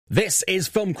This is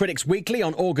Film Critics Weekly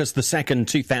on August the 2nd,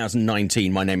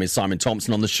 2019. My name is Simon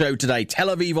Thompson. On the show today,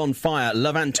 Tel Aviv on Fire,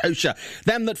 Levantosha,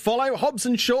 Them That Follow, Hobbs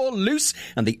and Shaw, Loose,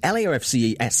 and the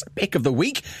LAOFCES Pick of the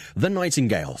Week, The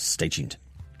Nightingale. Stay tuned.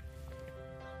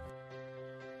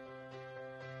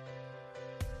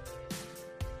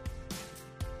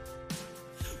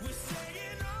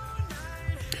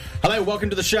 Hello, welcome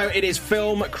to the show. It is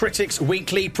Film Critics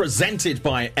Weekly, presented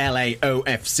by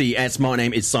LAOFCS. My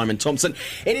name is Simon Thompson.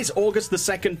 It is August the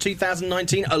 2nd,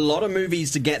 2019. A lot of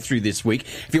movies to get through this week.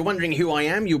 If you're wondering who I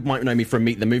am, you might know me from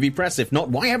Meet the Movie Press. If not,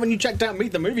 why haven't you checked out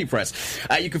Meet the Movie Press?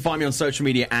 You can find me on social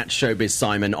media at Showbiz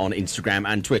Simon on Instagram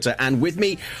and Twitter. And with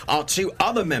me are two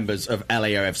other members of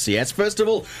LAOFCS. First of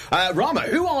all, Rama,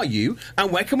 who are you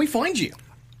and where can we find you?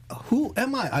 Who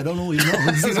am I? I don't know.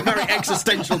 This is a very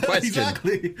existential question.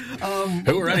 Exactly.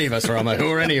 Who are any of us, Rama?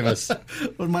 Who are any of us?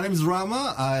 Well, my name is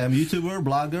Rama. I am a YouTuber,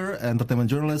 blogger, entertainment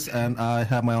journalist, and I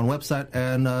have my own website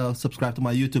and subscribe to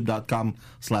my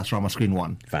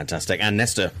youtube.com/RamaScreen1. Fantastic. And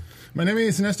Nestor? My name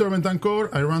is Nestor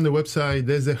Bentancor. I run the website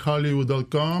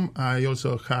desdehollywood.com. I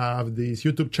also have this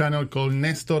YouTube channel called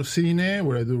Nestor Cine,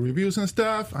 where I do reviews and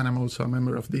stuff. And I'm also a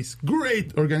member of this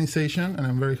great organization, and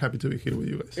I'm very happy to be here with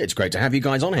you guys. It's great to have you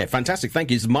guys on here. Fantastic.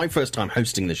 Thank you. This is my first time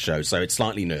hosting this show, so it's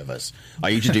slightly nervous. I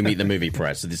usually do Meet the Movie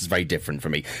Press, so this is very different for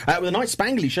me. With a nice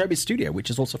spangly Showbiz studio, which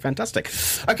is also fantastic.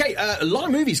 Okay, a lot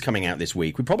of movies coming out this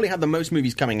week. We probably have the most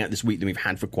movies coming out this week than we've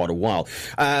had for quite a while.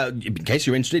 In case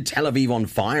you're interested, Tel Aviv on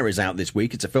Fire is out this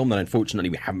week. It's a film that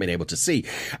unfortunately we haven't been able to see.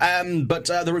 But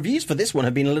the reviews for this one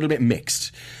have been a little bit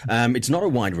mixed. It's not a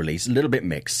wide release, a little bit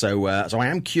mixed. So I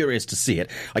am curious to see it.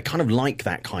 I kind of like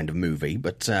that kind of movie,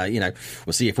 but,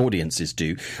 we'll see if audiences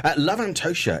do.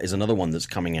 Levantosha is another one that's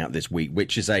coming out this week,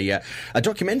 which is a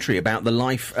documentary about the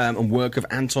life and work of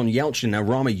Anton Yelchin. Now,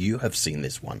 Rama, you have seen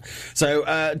this one. So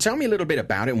tell me a little bit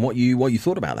about it and what you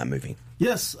thought about that movie.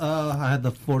 Yes, I had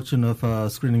the fortune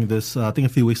of screening this, I think a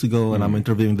few weeks ago, and I'm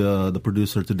interviewing the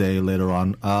producer today later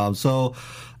on. So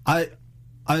I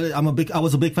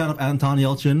was a big fan of Anton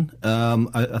Yelchin.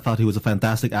 I thought he was a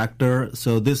fantastic actor.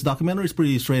 So this documentary is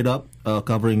pretty straight up,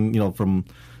 covering, from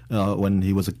when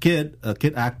he was a kid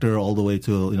actor all the way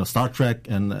to, Star Trek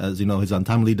and, as you know, his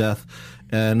untimely death.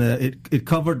 And it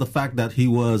covered the fact that he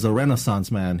was a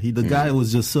Renaissance man. The guy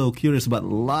was just so curious about a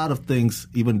lot of things,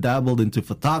 even dabbled into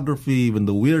photography, even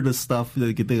the weirdest stuff that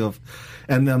you could think of.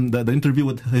 And the interview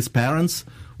with his parents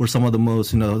were some of the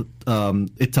most,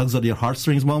 it tugs at your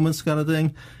heartstrings moments kind of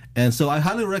thing. And so I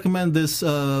highly recommend this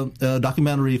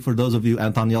documentary for those of you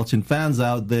Anton Yelchin fans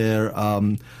out there.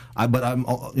 But I'm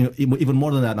even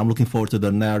more than that, I'm looking forward to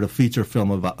the narrative feature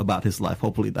film about his life.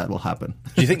 Hopefully that will happen.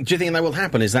 Do you think that will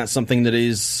happen? Is that something that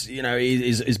is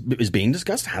being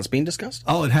discussed? Has been discussed?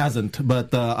 Oh, it hasn't,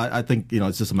 but I think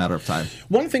it's just a matter of time.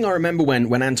 One thing I remember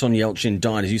when Anton Yelchin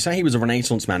died, as you say, he was a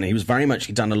Renaissance man, and he was very much,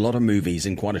 he'd done a lot of movies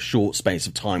in quite a short space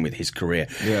of time with his career.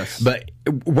 Yes. But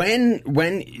when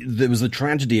there was the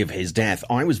tragedy of his death,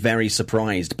 I was very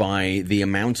surprised by the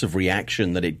amount of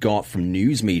reaction that it got from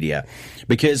news media,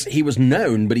 because he was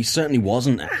known, but he certainly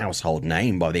wasn't a household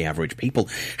name by the average people.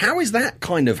 How is that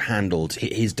kind of handled,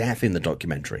 his death in the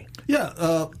documentary?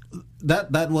 Yeah,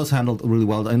 that was handled really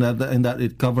well, and that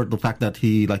it covered the fact that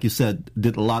he, like you said,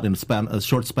 did a lot in a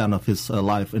short span of his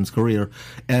life and his career,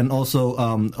 and also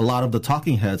a lot of the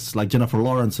talking heads like Jennifer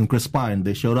Lawrence and Chris Pine,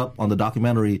 they showed up on the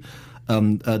documentary.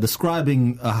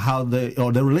 Describing how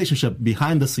their relationship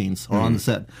behind the scenes or on the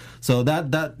set. So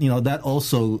that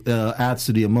also adds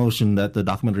to the emotion that the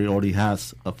documentary already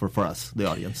has for us, the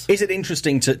audience. Is it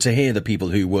interesting to hear the people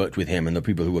who worked with him and the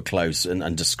people who were close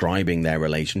and describing their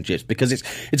relationships? Because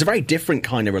it's a very different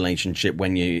kind of relationship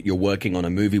when you're working on a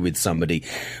movie with somebody.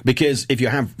 Because if you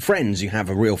have friends, you have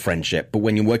a real friendship. But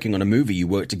when you're working on a movie, you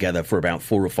work together for about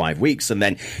 4 or 5 weeks, and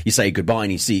then you say goodbye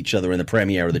and you see each other in the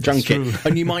premiere of the junket.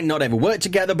 And you might not ever work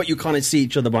together, but you kind of see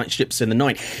each other like ships in the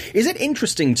night. Is it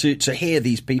interesting to hear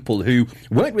these people who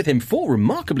worked with him for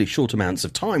remarkably short amounts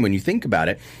of time, when you think about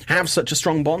it, have such a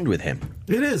strong bond with him?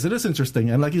 It is interesting.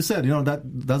 And like you said,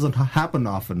 that doesn't happen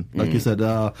often, like you said.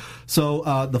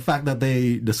 So the fact that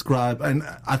they describe, and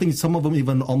I think some of them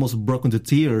even almost broke into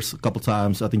tears a couple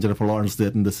times. I think Jennifer Lawrence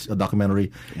did in this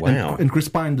documentary. Wow. And Chris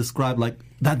Pine described, like,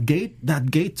 that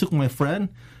gate took my friend.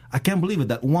 I can't believe it,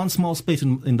 that one small space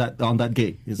on that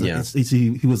gate.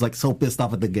 He was like so pissed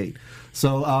off at the gate.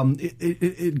 So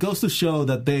it goes to show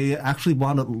that they actually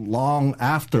wanted long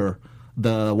after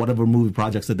the whatever movie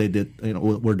projects that they did,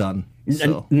 were done.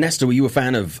 So. And Nestor, were you a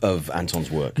fan of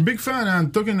Anton's work? Big fan.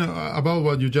 And talking about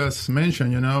what you just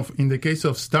mentioned, in the case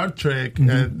of Star Trek,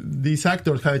 these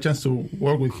actors had a chance to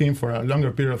work with him for a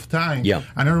longer period of time. Yeah.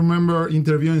 And I remember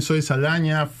interviewing Zoe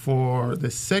Saldaña for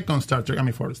the second Star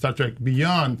Trek, for Star Trek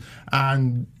Beyond,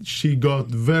 and she got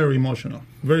very emotional.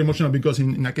 Very emotional because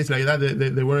in a case like that,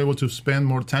 they were able to spend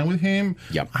more time with him.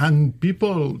 Yeah. And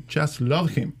people just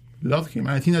loved him. And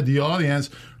I think that the audience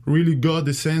really got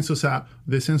the sense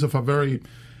of a very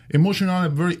emotional, a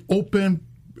very open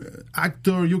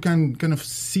actor. You can kind of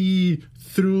see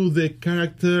through the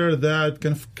character that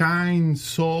kind of kind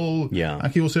soul. Yeah.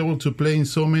 And he was able to play in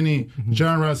so many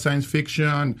genres: science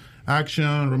fiction,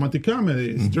 action, romantic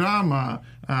comedies, drama,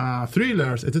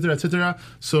 thrillers, etc., etc.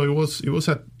 So it was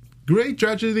a great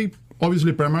tragedy.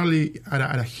 Obviously, primarily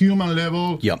at a human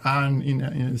level, and in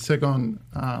the second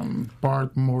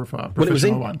part, more of a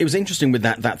professional one. It was interesting with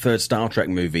that third Star Trek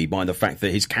movie by the fact that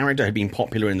his character had been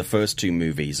popular in the first two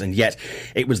movies, and yet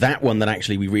it was that one that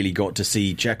actually we really got to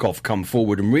see Chekhov come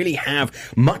forward and really have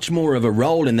much more of a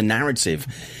role in the narrative.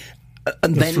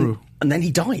 And then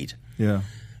he died. Yeah.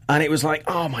 And it was like,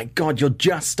 oh my God, you're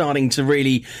just starting to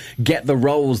really get the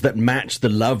roles that match the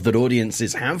love that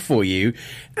audiences have for you,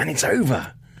 and it's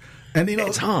over. And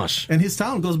it's harsh. And his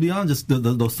talent goes beyond just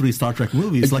those three Star Trek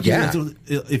movies. Like,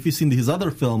 if you've seen his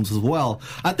other films as well,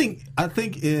 I think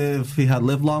if he had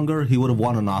lived longer, he would have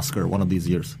won an Oscar one of these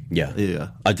years. Yeah.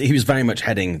 He was very much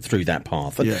heading through that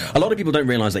path. A lot of people don't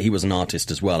realize that he was an artist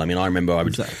as well. I mean, I remember I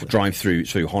would drive through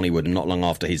Hollywood, and not long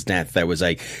after his death, there was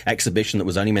a exhibition that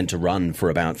was only meant to run for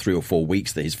about 3 or 4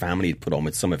 weeks that his family had put on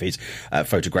with some of his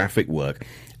photographic work.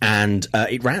 And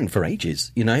it ran for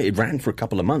ages, it ran for a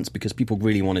couple of months because people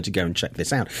really wanted to go and check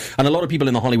this out. And a lot of people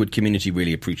in the Hollywood community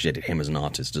really appreciated him as an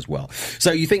artist as well.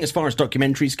 So you think as far as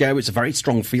documentaries go, it's a very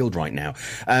strong field right now.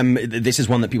 This is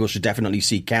one that people should definitely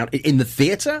seek out. In the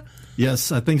theatre?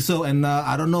 Yes, I think so. And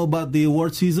I don't know about the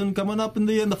award season coming up in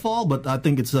the fall, but I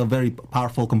think it's a very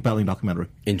powerful, compelling documentary.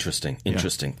 Interesting.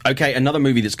 Okay, another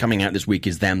movie that's coming out this week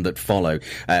is Them That Follow.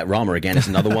 Rama, again, is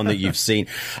another one that you've seen.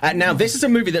 Now, this is a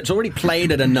movie that's already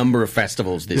played at a number of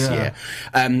festivals this year.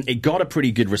 It got a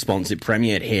pretty good response. It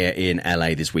premiered here in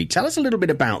LA this week. Tell us a little bit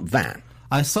about that.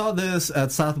 I saw this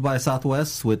at South by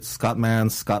Southwest with Scott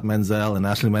Menzel, and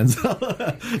Ashley Menzel.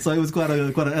 So it was quite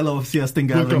an LOFCS thing.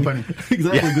 Good company.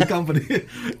 Exactly, good company.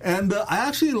 And I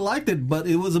actually liked it, but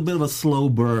it was a bit of a slow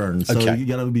burn. So you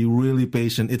got to be really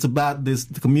patient. It's about this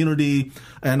community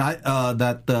and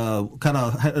that kind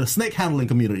of snake handling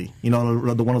community.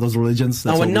 One of those religions.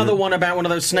 Another one about one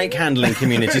of those snake handling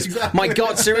communities. Exactly. My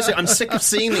God, seriously, I'm sick of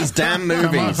seeing these damn movies.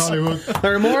 Come on, Hollywood.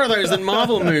 There are more of those than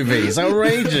Marvel movies.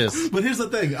 Outrageous. But here's the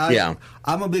thing.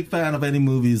 I'm a big fan of any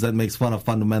movies that makes fun of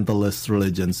fundamentalist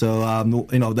religion. So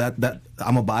that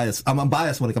I'm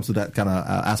biased when it comes to that kind of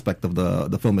aspect of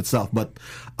the film itself. But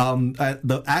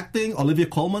the acting, Olivia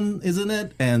Colman is in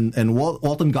it, and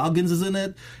Walton Goggins is in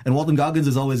it. And Walton Goggins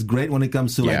is always great when it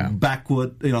comes to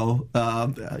backwood,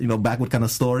 backwood kind of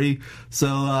story.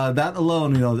 So that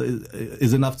alone,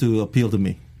 is enough to appeal to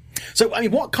me. So, I mean,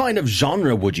 what kind of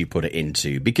genre would you put it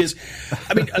into? Because,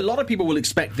 I mean, a lot of people will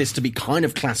expect this to be kind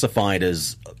of classified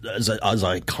as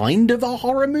a kind of a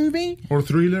horror movie? Or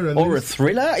thriller, Or a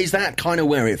thriller? Is that kind of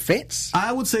where it fits?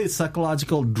 I would say it's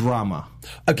psychological drama.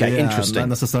 Okay, interesting. Not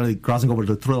necessarily crossing over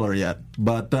to thriller yet.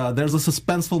 But there's a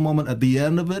suspenseful moment at the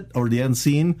end of it, or the end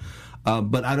scene.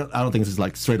 But I don't think this is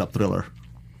like straight-up thriller.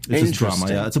 It's just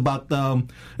drama, It's about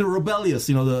rebellious.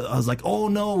 I was like, oh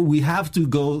no, we have to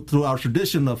go through our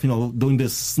tradition of doing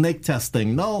this snake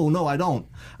testing. No, I don't.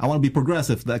 I want to be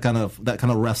progressive. That kind of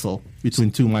wrestle between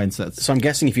two mindsets. So I'm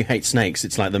guessing if you hate snakes,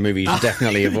 it's like the movie you should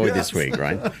definitely avoid this week,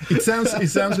 right? It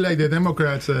sounds like the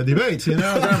Democrats' debates.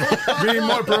 Being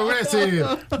more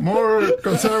progressive, more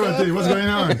conservative. What's going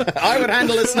on? I would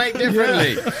handle a snake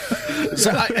differently.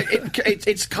 So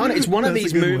it's one of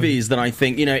these movies that I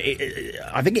think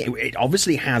I think it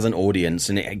obviously has an audience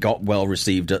and it got well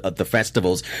received at the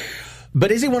festivals. But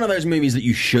is it one of those movies that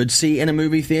you should see in a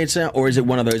movie theater, or is it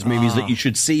one of those movies that you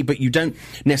should see, but you don't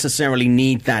necessarily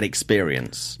need that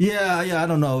experience? Yeah, I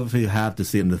don't know if you have to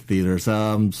see it in the theaters.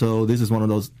 So this is one of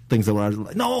those things that I was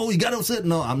like, no, you got to sit.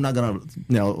 No, I'm not going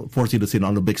to force you to see it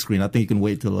on the big screen. I think you can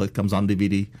wait till it comes on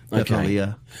DVD. Definitely,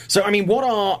 yeah. So, I mean, what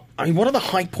are the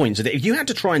high points of it? If you had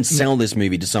to try and sell this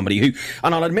movie to somebody who,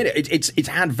 and I'll admit it's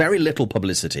had very little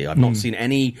publicity. I've not seen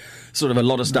any sort of a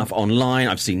lot of stuff online.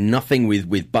 I've seen nothing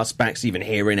with bus backs even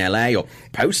here in LA or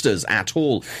posters at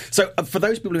all. So for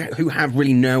those people who have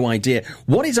really no idea,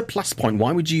 what is a plus point?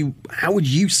 How would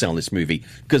you sell this movie?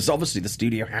 Because obviously the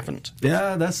studio haven't.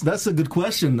 Yeah, that's a good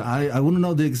question. I wouldn't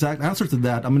know the exact answer to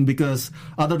that. I mean, because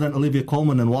other than Olivia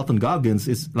Colman and Walton Goggins,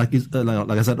 it's like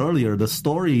I said earlier, the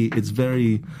story is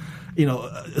very,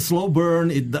 a slow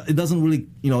burn. It doesn't really,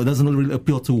 it doesn't really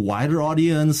appeal to a wider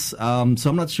audience. So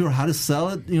I'm not sure how to sell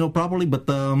it, properly. But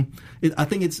I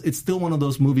think it's still one of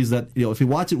those movies that, if you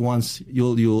watch it once,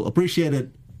 you'll appreciate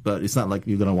it. But it's not like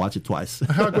you're gonna watch it twice.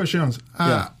 I have questions.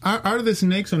 Are the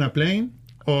snakes on a plane?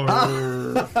 Or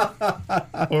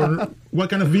what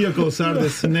kind of vehicles are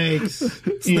the snakes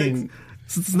in?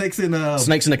 Snakes in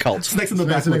a cult. Snakes in the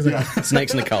backwards, yeah.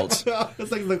 Snakes in a cult.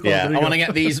 Snakes in the cult. Yeah, I want to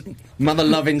get these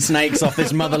mother-loving snakes off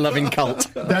this mother-loving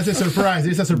cult. That's a surprise.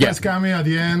 There's a surprise coming at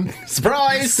the end.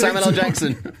 Surprise! Samuel L.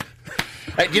 Jackson.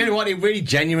 Do you know what? It really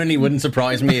genuinely wouldn't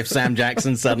surprise me if Sam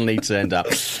Jackson suddenly turned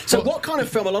up. So what kind of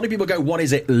film? A lot of people go, what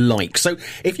is it like? So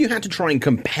if you had to try and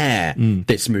compare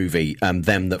this movie,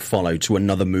 Them That Follow, to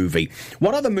another movie,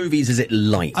 what other movies is it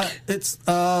like? It's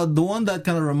the one that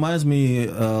kind of reminds me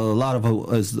a lot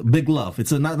of is Big Love.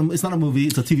 It's not a movie.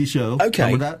 It's a TV show. Okay.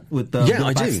 Remember that? With Bill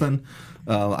Paxton. Do.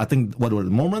 I think, what were the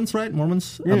Mormons, right?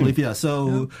 Mormons, I believe, yeah.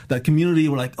 So that community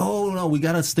were like, oh, no, we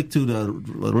got to stick to the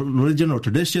religion or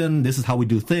tradition. This is how we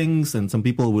do things. And some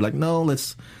people were like, no,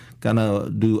 let's kind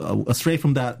of do astray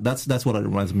from that. That's what it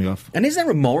reminds me of. And is there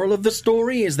a moral of the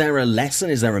story? Is there a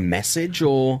lesson? Is there a message?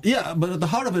 Or yeah, but at the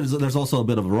heart of it is there's also a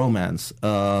bit of romance.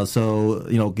 So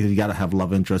you got to have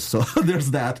love interest. So there's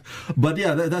that. But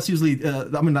yeah, that's usually.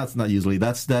 That's not usually.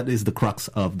 That is the crux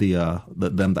of the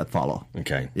Them That Follow.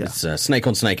 Okay, yeah. It's snake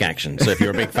on snake action. So if you're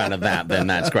a big fan of that, then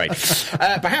that's great.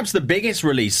 Perhaps the biggest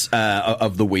release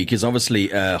of the week is obviously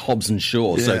Hobbs and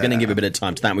Shaw. So going to give a bit of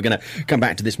time to that. We're going to come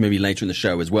back to this movie later in the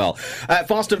show as well.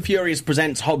 Fast and Furious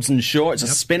presents Hobbs and Shaw. It's a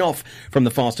spin-off from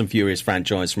the Fast and Furious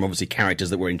franchise, from obviously characters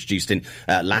that were introduced in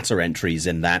latter entries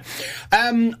in that.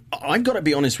 I've got to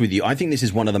be honest with you. I think this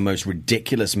is one of the most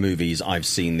ridiculous movies I've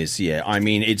seen this year. I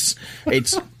mean, it's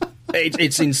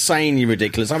insanely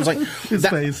ridiculous. I was like,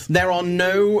 there are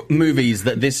no movies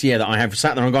that this year that I have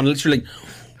sat there and gone literally,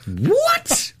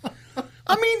 what?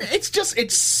 I mean,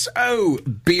 it's so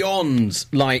beyond,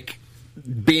 like,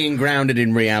 being grounded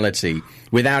in reality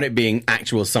without it being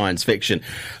actual science fiction.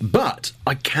 But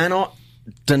I cannot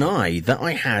deny that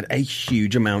I had a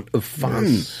huge amount of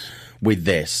fun with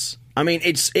this. I mean,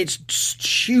 it's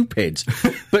stupid,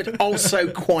 but also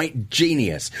quite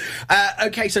genius.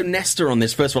 Okay, so Nestor on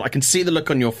this, first of all, I can see the look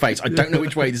on your face. I don't know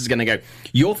which way this is going to go.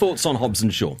 Your thoughts on Hobbs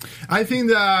and Shaw? I think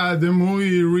that the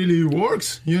movie really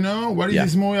works, What is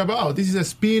this movie about? This is a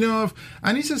spin-off,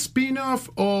 and it's a spin-off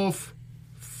of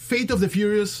Fate of the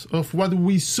Furious, of what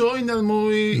we saw in that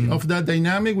movie, of that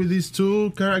dynamic with these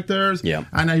two characters. Yeah.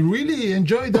 And I really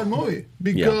enjoyed that movie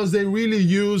because they really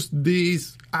used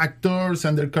these actors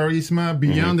and their charisma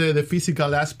beyond the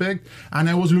physical aspect. And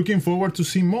I was looking forward to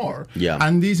see more. Yeah.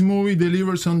 And this movie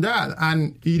delivers on that.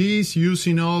 And it is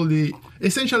using all the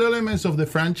essential elements of the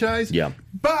franchise. Yeah.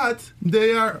 But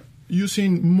they are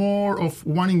using more of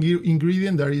one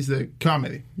ingredient, that is the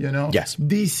comedy, Yes.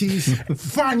 This is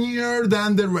funnier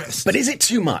than the rest. But is it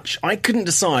too much? I couldn't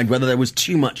decide whether there was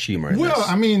too much humor in this. Well,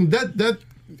 I mean,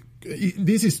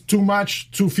 this is too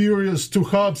much, too furious, too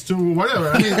Hobbs, too whatever.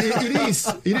 I mean, it is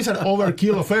an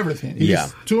overkill of everything. It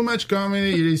is too much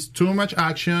comedy, it is too much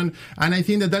action, and I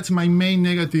think that's my main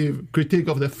negative critique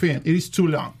of the film. It is too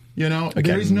long. Okay.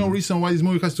 There is no reason why this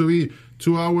movie has to be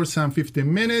 2 hours and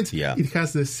 15 minutes. Yeah. It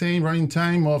has the same running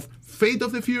time of Fate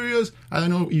of the Furious. I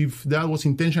don't know if that was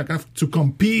intentional, kind of to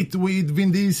compete with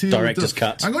Vin Diesel. Director's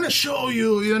cut. I'm going to show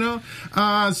you,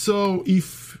 So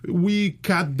if we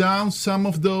cut down some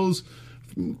of those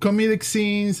comedic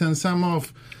scenes and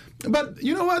But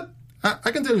you know what?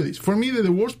 I can tell you this. For me,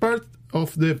 the worst part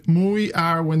of the movie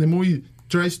are when the movie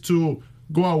tries to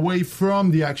go away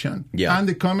from the action and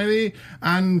the comedy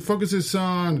and focuses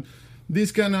on this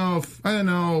kind of,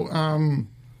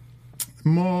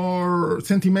 more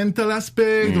sentimental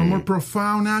aspect or more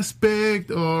profound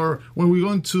aspect, or when we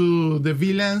go into the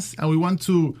villains and we want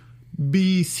to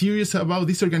be serious about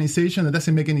this organization that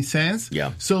doesn't make any sense.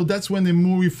 Yeah. So that's when the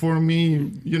movie, for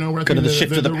me, kind of the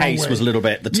shift of the pace was a little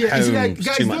bit, the tone it's like,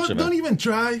 guys, too much of it.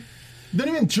 Don't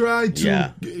even try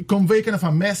to convey kind of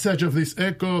a message of this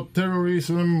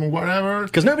eco-terrorism, whatever.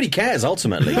 Because nobody cares,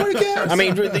 ultimately. Nobody cares. I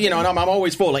mean, and I'm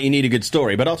always for, you need a good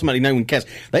story, but ultimately no one cares.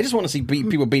 They just want to see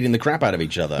people beating the crap out of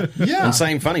each other and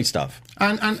saying funny stuff.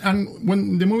 And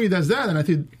when the movie does that, and I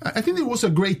think it was a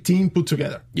great team put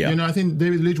together. Yeah. I think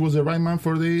David Leitch was the right man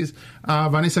for this.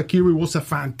 Vanessa Kirby was a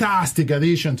fantastic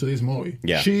addition to this movie.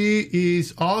 Yeah. She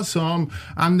is awesome.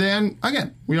 And then,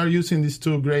 again, we are using these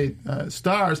two great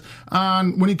stars.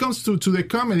 And when it comes to the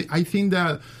comedy, I think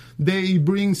that they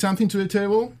bring something to the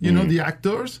table, the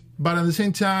actors, but at the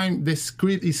same time, the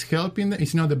script is helping them.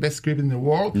 It's not the best script in the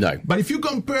world. No. But if you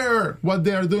compare what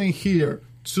they are doing here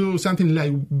to something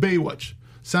like Baywatch,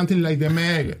 something like The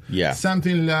Meg,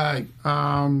 something like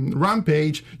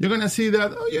Rampage, you're going to see that,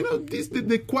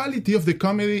 the quality of the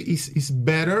comedy is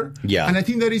better. Yeah. And I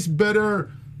think that is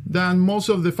better than most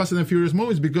of the Fast and Furious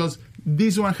movies because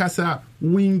this one has a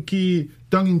winky,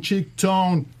 tongue-in-cheek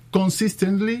tone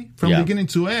consistently from beginning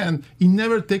to end. It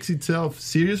never takes itself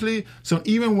seriously. So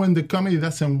even when the comedy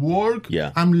doesn't work,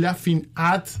 I'm laughing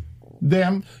at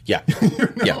them. Yeah.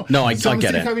 No, I so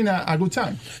get it. I'm still having a good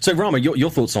time. So, Rama,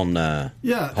 your thoughts on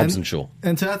Hobbs and Shaw?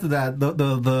 And to add to that,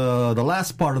 the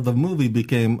last part of the movie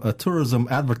became a tourism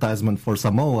advertisement for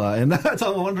Samoa, and that's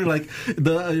I'm wondering, like,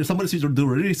 somebody should do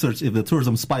research if the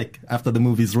tourism spike after the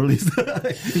movie's released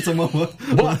in Samoa.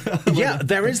 Well, yeah,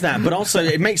 there is that, but also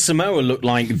it makes Samoa look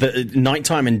like the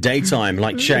nighttime and daytime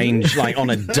change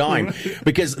on a dime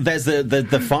because there's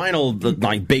the final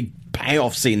big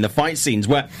payoff scene, the fight scenes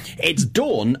where it's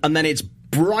dawn and then it's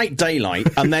bright daylight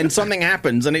and then something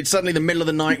happens and it's suddenly the middle of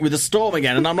the night with a storm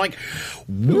again and I'm like,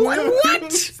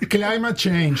 what? Climate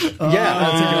change.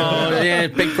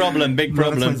 Big problem. But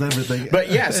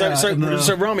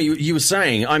so Rami, you were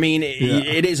saying, I mean,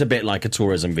 it is a bit like a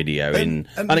tourism video and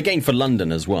again for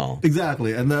London as well.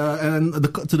 Exactly, and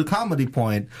to the comedy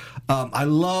point, I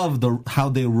love how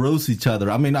they roast each other.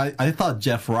 I mean, I thought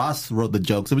Jeff Ross wrote the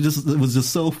jokes. It was just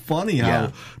so funny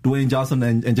how Dwayne Johnson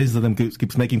and Jason Statham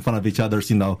keeps making fun of each other's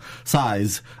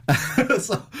size.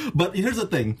 But here's the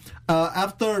thing: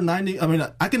 after 90, I mean,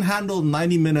 I can handle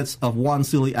 90 minutes of one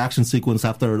silly action sequence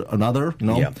after another,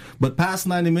 But past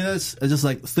 90 minutes, it's just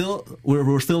like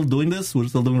we're still doing this. We're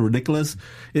still doing ridiculous.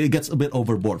 It gets a bit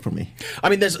overboard for me. I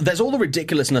mean, there's all the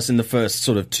ridiculousness in the first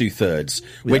sort of 2/3,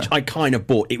 which I kind of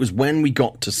bought. It was when we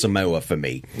got to Samoa for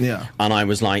me, and I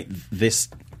was like, this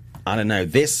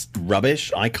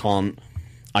rubbish. I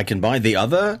can buy the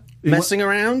other messing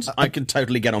around. I could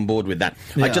totally get on board with that.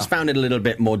 I just found it a little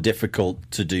bit more difficult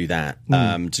to do that,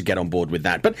 to get on board with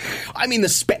that. But I mean, the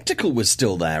spectacle was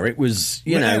still there. It was,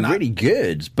 really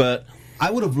good, but I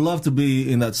would have loved to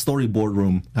be in that storyboard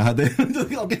room. Okay,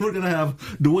 we're going to have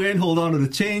Dwayne hold on to the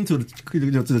chain, to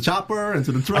the chopper, and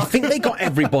to the truck. I think they got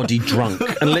everybody drunk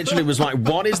and literally was like,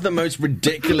 what is the most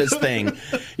ridiculous thing?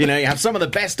 You have some of the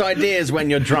best ideas when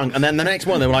you're drunk, and then the next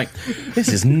one they were like, this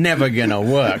is never going to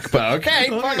work, but okay,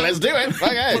 fuck, let's do it.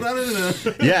 Okay.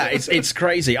 Yeah, it's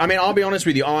crazy. I mean, I'll be honest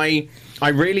with you, I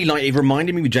really it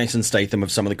reminded me with Jason Statham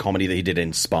of some of the comedy that he did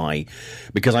in Spy,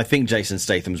 because I think Jason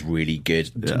Statham's really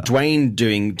good. Dwayne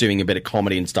doing a bit of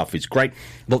comedy and stuff is great,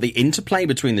 but the interplay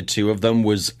between the two of them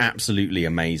was absolutely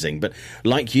amazing. But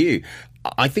like you,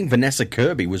 I think Vanessa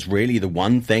Kirby was really the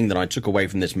one thing that I took away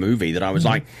from this movie that I was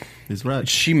like, he's right.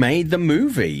 She made the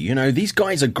movie. These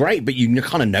guys are great, but you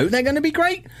kind of know they're going to be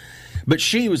great. But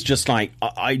she was just like,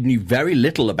 I knew very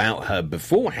little about her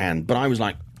beforehand, but I was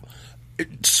like,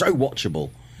 so watchable.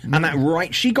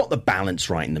 And she got the balance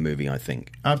right in the movie, I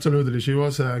think. Absolutely. She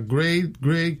was a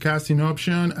great casting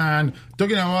option. And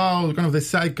talking about kind of the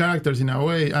side characters in a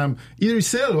way,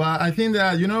 Idris Elba, I think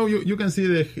that, you can see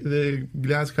the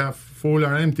glass half full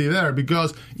or empty there,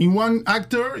 because in one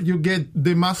actor, you get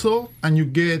the muscle and you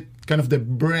get kind of the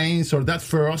brains or that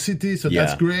ferocity. So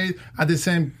that's great. At the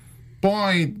same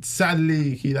point,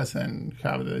 sadly, he doesn't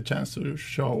have the chance to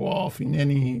show off in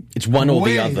any. It's one or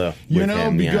way, the other, with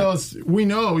him, because we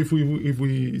know if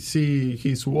we see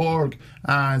his work,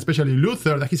 and especially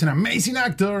Luther, that he's an amazing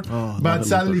actor, but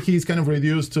sadly Luther. He's kind of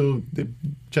reduced to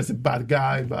just a bad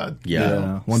guy. But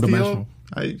one dimensional.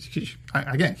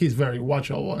 Again, he's very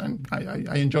watchable, and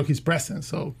I enjoy his presence.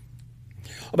 So,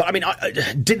 but I mean,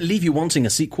 didn't leave you wanting a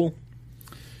sequel?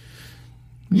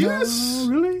 Yes,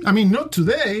 really? I mean, not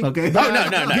today. Okay.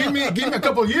 No. Give me a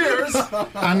couple years.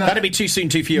 And, that'd be too soon,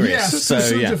 too furious. Yes, too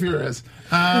soon, too furious.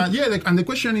 And the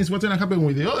question is, what's going to happen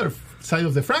with the other side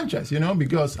of the franchise?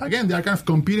 Because again, they are kind of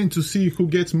competing to see who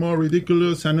gets more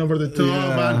ridiculous and over the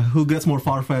top, and who gets more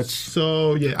far fetched.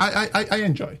 So I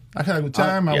enjoy. I had a good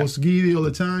time. I was giddy all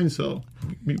the time. So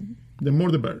the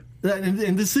more the better.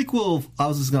 In the sequel, I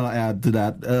was just going to add to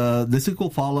that. The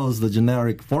sequel follows the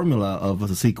generic formula of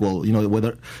a sequel.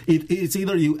 Whether it's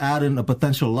either you add in a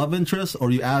potential love interest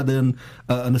or you add in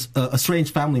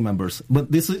estranged family members.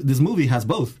 But this movie has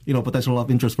both. Potential love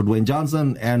interest for Dwayne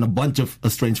Johnson and a bunch of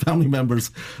estranged family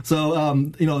members. So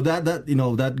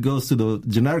that goes to the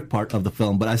generic part of the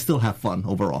film. But I still have fun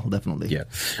overall, definitely. Yeah.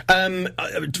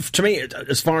 To me,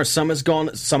 as far as summer's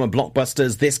gone, summer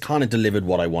blockbusters, this kind of delivered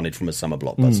what I wanted from a summer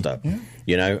blockbuster. blockbuster,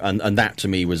 you know, and that to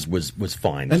me was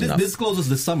fine. And this closes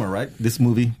the summer, right? This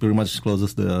movie pretty much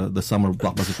closes the summer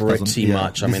blockbuster. Pretty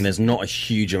much. I mean, there's not a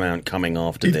huge amount coming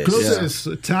after it this. It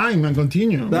closes time and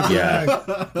continue.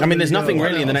 Yeah. I mean, there's nothing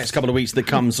really in the next couple of weeks that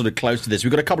comes sort of close to this.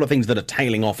 We've got a couple of things that are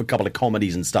tailing off, a couple of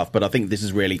comedies and stuff, but I think this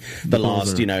is really the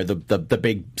last, you know, the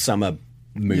big summer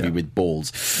movie with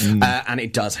balls. And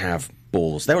it does have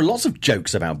balls. There are lots of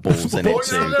jokes about balls in it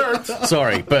too.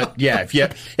 Sorry, but yeah,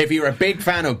 if you're a big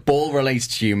fan of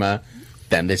ball-released humour,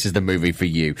 then this is the movie for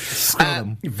you.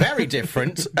 Very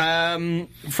different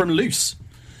from Loose,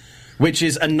 which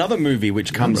is another movie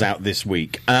which comes out this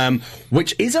week,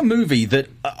 which is a movie that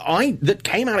that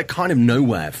came out of kind of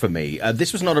nowhere for me.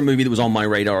 This was not a movie that was on my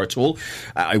radar at all.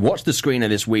 I watched the screener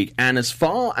this week, and as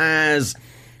far as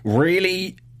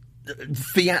really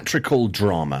theatrical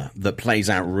drama that plays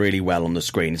out really well on the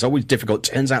screen, it's always difficult.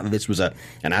 Turns out that this was an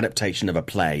adaptation of a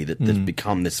play that's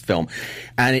become this film,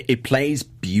 and it plays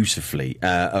beautifully.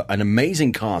 An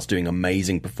amazing cast doing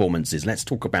amazing performances. Let's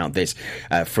talk about this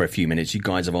for a few minutes. You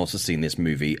guys have also seen this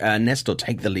movie. Nestor,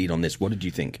 take the lead on this. What did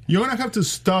you think? You're gonna have to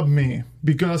stop me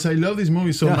because I love this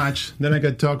movie so much that I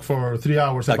could talk for 3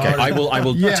 hours about it. I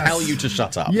will tell you to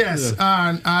shut up. Yes,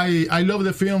 and I love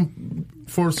the film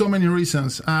for so many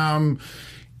reasons.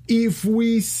 If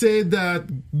we said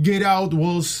that Get Out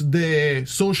was the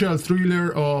social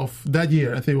thriller of that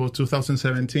year, I think it was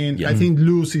 2017, I think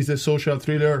Loose is the social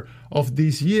thriller of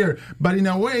this year. But in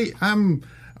a way, I'm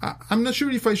not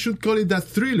sure if I should call it that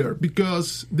thriller,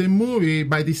 because the movie,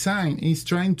 by design, is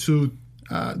trying to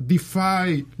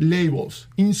defy labels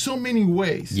in so many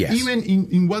ways. Yes. Even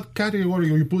in what category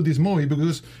you put this movie,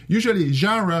 because usually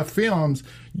genre films,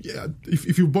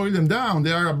 if you boil them down,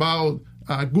 they are about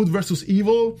good versus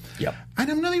evil. Yep. And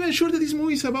I'm not even sure that this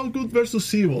movie is about good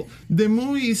versus evil. The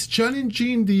movie is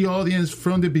challenging the audience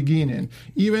from the beginning,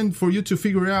 even for you to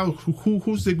figure out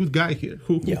who's the good guy here,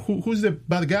 who's the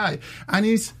bad guy. And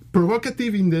it's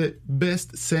provocative in the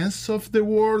best sense of the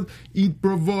word. It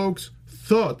provokes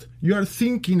thought. You are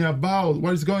thinking about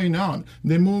what is going on.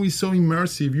 The movie is so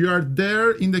immersive. You are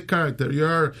there in the character.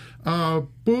 You are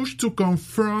pushed to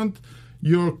confront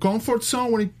your comfort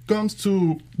zone when it comes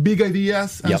to big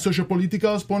ideas and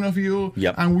socio-political point of view.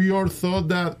 And we all thought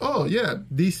that,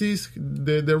 this is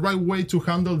the right way to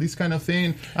handle this kind of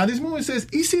thing. And this movie says,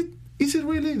 is it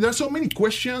really? There's so many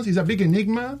questions. It's a big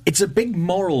enigma. It's a big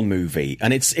moral movie,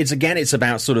 and it's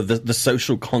about sort of the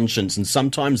social conscience, and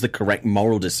sometimes the correct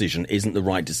moral decision isn't the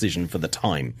right decision for the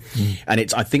time.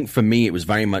 And I think for me, it was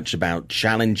very much about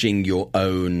challenging your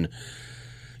own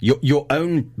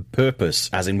purpose,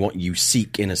 as in what you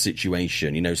seek in a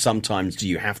situation. You know, sometimes do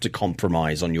you have to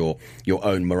compromise on your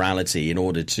own morality in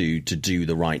order to do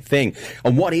the right thing?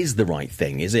 And what is the right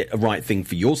thing? Is it a right thing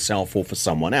for yourself or for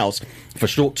someone else, for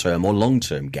short-term or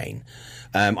long-term gain?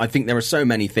 I think there are so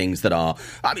many things that are,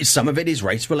 I mean, some of it is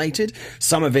race-related,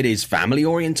 some of it is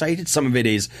family-orientated, some of it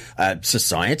is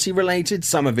society-related,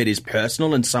 some of it is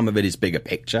personal, and some of it is bigger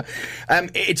picture.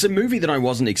 It's a movie that I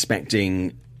wasn't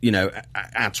expecting, you know,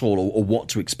 at all, or what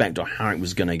to expect, or how it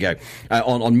was going to go.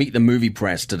 On Meet the Movie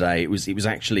Press today, it was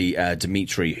actually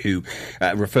Dimitri who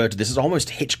referred to this as almost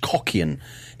Hitchcockian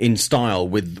in style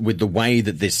with the way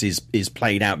that this is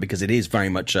played out, because it is very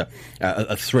much a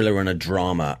thriller and a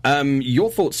drama.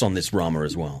 Your thoughts on this, Rama,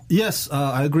 as well? Yes,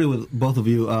 I agree with both of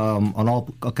you on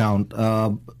all account.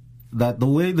 That the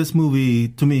way this movie,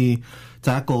 to me,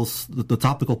 tackles the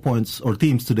topical points or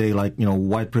themes today, like, you know,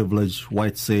 white privilege,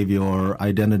 white savior,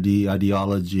 identity,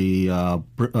 ideology,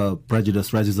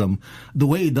 prejudice, racism. The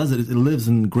way it does it lives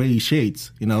in gray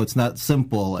shades. You know, it's not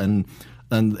simple, and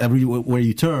everywhere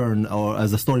you turn, or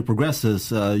as the story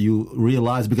progresses, you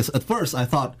realize, because at first I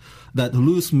thought that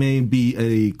Loose may be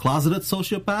a closeted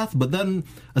sociopath, but then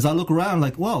as I look around,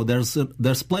 like, wow, there's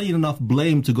plenty enough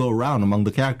blame to go around among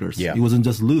the characters. Yeah. He wasn't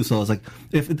just loose. So I was like,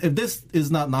 if this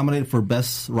is not nominated for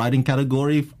best writing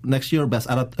category next year, best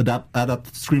adapt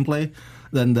screenplay,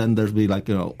 then there'd be, like,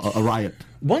 you know, a riot.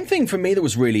 One thing for me that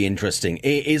was really interesting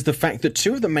is the fact that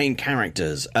two of the main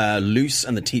characters, Luce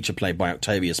and the teacher played by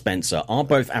Octavia Spencer, are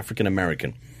both African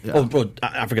American. Yeah. Or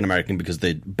African American because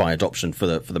they're by adoption for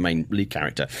the main lead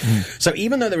character. So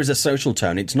even though there is a social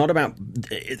tone, it's not about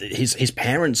his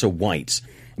parents are white,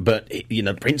 but, you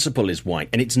know, the principal is white,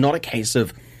 and it's not a case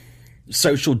of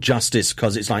social justice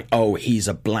because it's like, oh, he's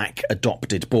a black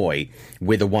adopted boy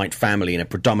with a white family in a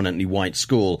predominantly white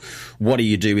school. What do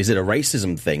you do? Is it a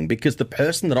racism thing? Because the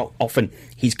person that often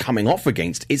he's coming off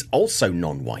against is also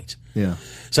non-white. Yeah.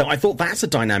 So I thought that's a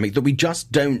dynamic that we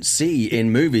just don't see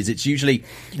in movies. It's usually,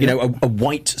 you know, a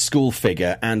white school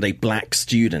figure and a black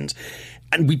student.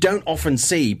 And we don't often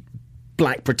see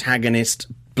black protagonist,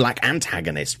 black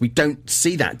antagonist. We don't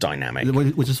see that dynamic.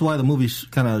 Which is why the movie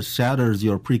kind of shatters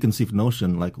your preconceived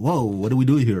notion. Like, whoa, what do we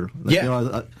do here? Like,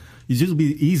 Yeah. It used to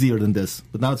be easier than this,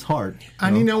 but now it's hard.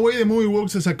 And in a way, the movie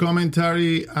works as a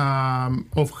commentary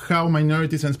of how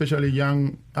minorities, and especially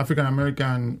young African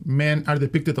American men, are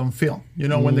depicted on film. You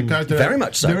know, when the character... Very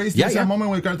much so. There is a moment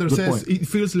where the character Good says, point. it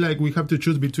feels like we have to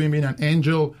choose between being an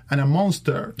angel and a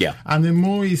monster. Yeah. And the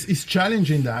movie is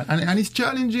challenging that. And it's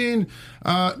challenging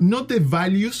not the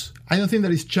values. I don't think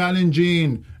that it's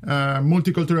challenging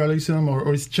multiculturalism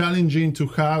or it's challenging to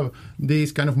have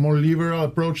this kind of more liberal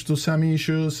approach to some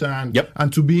issues and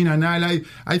to being an ally.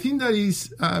 I think that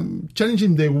is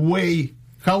challenging the way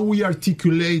how we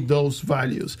articulate those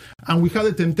values. And we have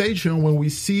the temptation when we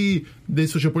see the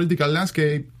sociopolitical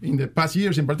landscape in the past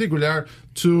years in particular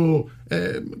to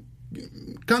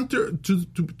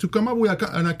come up with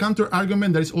a counter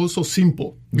argument that is also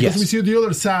simple, because we see the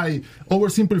other side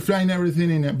oversimplifying everything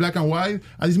in black and white,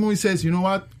 and this movie says, you know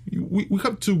what, we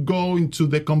have to go into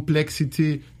the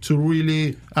complexity to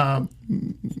really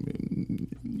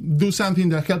do something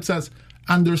that helps us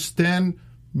understand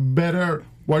better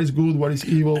what is good, what is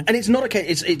evil. And it's not a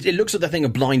case, it looks at the thing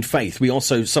of blind faith. We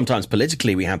also, sometimes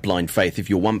politically, we have blind faith. If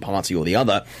you're one party or the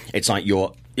other, it's like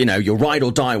you're ride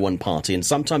or die one party. And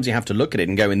sometimes you have to look at it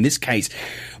and go, in this case,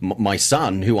 my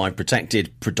son, who I've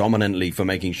protected predominantly for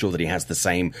making sure that he has the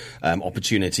same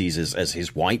opportunities as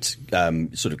his white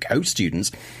sort of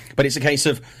co-students. But it's a case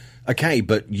of, okay,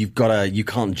 but you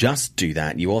can't just do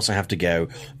that. You also have to go,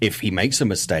 if he makes a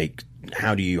mistake,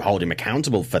 how do you hold him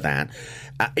accountable for that?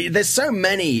 There's so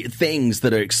many things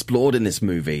that are explored in this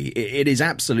movie. It is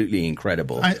absolutely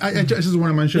incredible. I just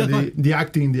want to mention the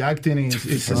acting. The acting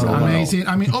is amazing.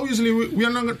 Wow. I mean, obviously, we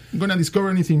are not going to discover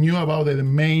anything new about the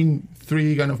main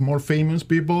three kind of more famous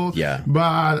people. Yeah.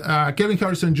 But Kevin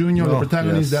Harrison Jr., the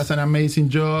protagonist, does an amazing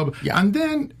job. Yeah. And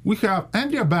then we have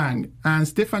Andrea Bang and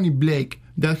Stephanie Blake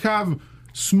that have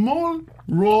small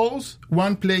roles.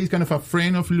 One plays kind of a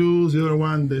friend of Luz, the other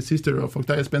one the sister of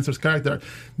Octavia Spencer's character.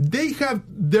 They have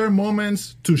their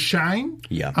moments to shine,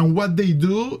 and what they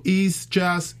do is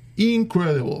just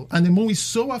incredible. And the movie is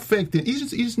so affecting.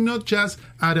 It's not just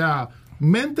at a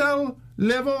mental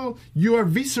level, you are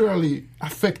viscerally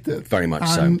affected. Very much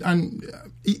so. And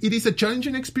it is a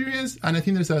challenging experience, and I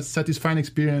think there's a satisfying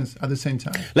experience at the same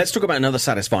time. Let's talk about another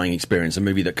satisfying experience, a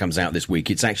movie that comes out this week.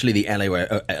 It's actually the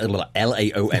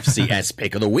LAOFCS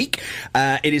pick of the week.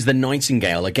 It is The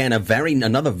Nightingale. Again,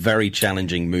 another very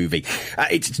challenging movie.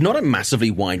 It's not a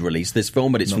massively wide release, this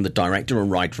film, but it's from the director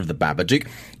and writer of The Babadook.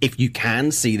 If you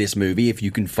can see this movie, if you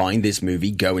can find this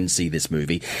movie, go and see this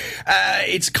movie.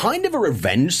 It's kind of a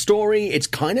revenge story. It's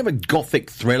kind of a gothic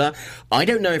thriller. I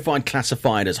don't know if I'd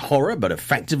classify it as horror, but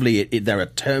effectively there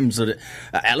are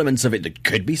elements of it that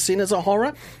could be seen as a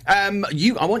horror. I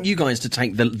want you guys to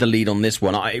take the lead on this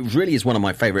one. It really is one of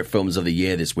my favourite films of the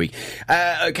year this week.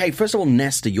 Okay, first of all,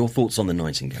 Nestor, your thoughts on The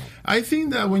Nightingale? I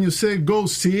think that when you say go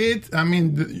see it, I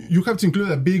mean, you have to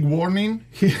include a big warning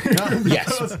here.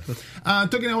 Yes.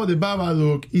 Talking about The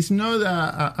Babadook, it's not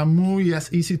a movie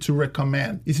as easy to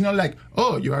recommend. It's not like,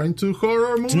 oh, you are into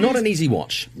horror movies? It's not an easy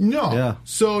watch. No. Yeah.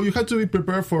 So you have to be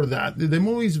prepared for that. The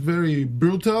movie is very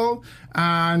brutal,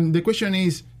 and the question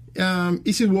is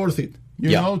it worth it?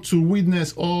 You know, to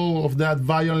witness all of that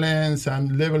violence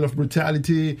and level of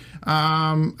brutality.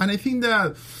 And I think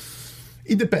that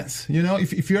it depends. You know,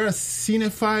 if you're a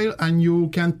cinephile and you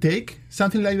can take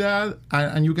something like that,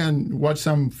 and you can watch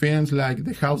some films like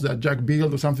The House That Jack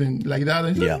Built or something like that,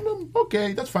 and like,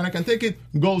 okay, that's fine, I can take it,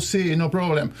 go see it, no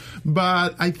problem.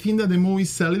 But I think that the movie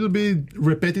is a little bit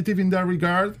repetitive in that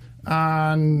regard.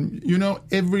 And, you know,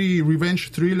 every revenge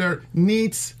thriller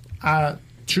needs a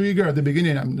trigger at the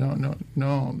beginning.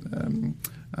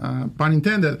 Pun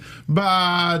intended.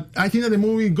 But I think that the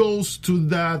movie goes to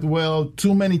that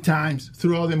too many times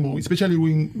throughout the movie, especially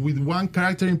with one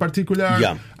character in particular.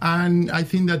 Yeah. And I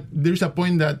think that there's a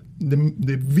point that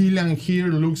the villain here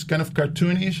looks kind of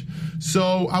cartoonish.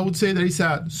 So I would say there is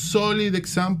a solid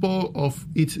example of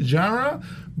its genre,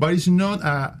 but it's not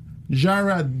a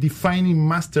genre-defining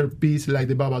masterpiece like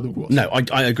The Babadook was. No,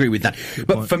 I agree with that.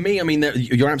 But for me, I mean,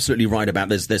 you're absolutely right about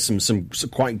there's some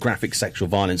quite graphic sexual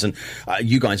violence, and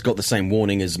you guys got the same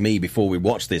warning as me before we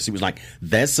watched this. It was like,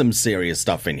 there's some serious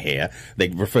stuff in here. They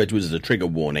referred to it as a trigger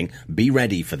warning. Be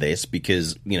ready for this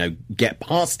because, you know, get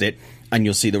past it. and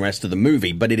you'll see the rest of the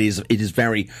movie. But it is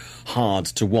very hard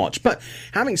to watch. But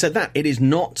having said that, it is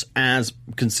not as,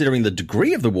 considering the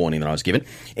degree of the warning that I was given,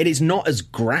 it is not as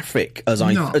graphic as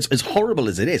as horrible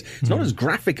as it is. It's not as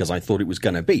graphic as I thought it was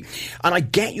going to be. And I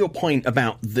get your point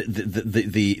about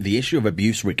the issue of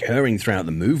abuse recurring throughout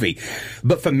the movie.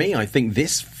 But for me, I think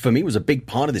this, was a big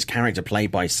part of this character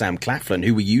played by Sam Claflin,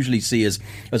 who we usually see as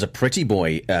a pretty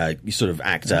boy sort of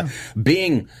actor,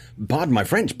 being, pardon my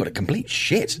French, but a complete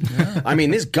shit. Yeah. I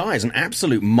mean, this guy is an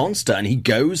absolute monster, and he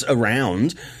goes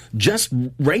around just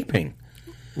raping.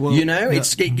 Well,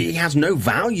 he has no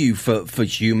value for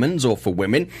humans or for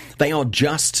women. They are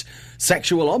just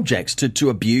sexual objects to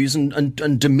abuse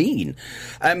and demean.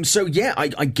 So yeah,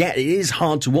 I get it is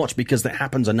hard to watch because that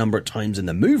happens a number of times in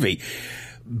the movie.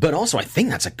 But also, I think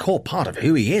that's a core part of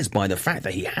who he is by the fact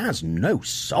that he has no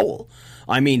soul.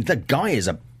 I mean, the guy is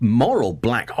a moral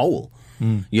black hole.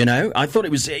 You know, I thought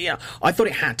I thought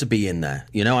it had to be in there.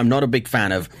 You know, I'm not a big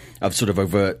fan of sort of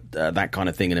overt that kind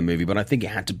of thing in a movie, but I think it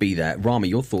had to be there. Rami,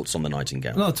 your thoughts on The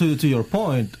Nightingale? No, to your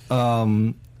point,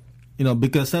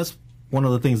 because that's one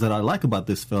of the things that I like about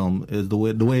this film is the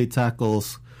way it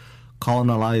tackles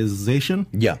colonization.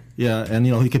 Yeah. And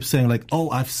he keeps saying like, "Oh,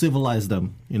 I've civilized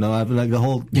them." I've like the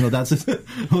whole, that's his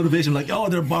motivation. Like, "Oh,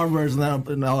 they're barbars,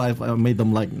 and now I've made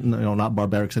them like, not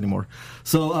barbarics anymore."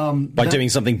 So by doing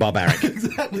something barbaric,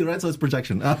 exactly right. So it's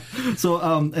projection. There's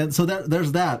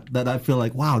that I feel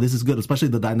like, wow, this is good, especially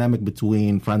the dynamic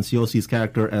between Franciosi's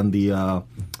character and the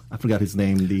I forgot his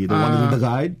name, the one,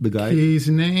 the guy. His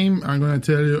name, I'm going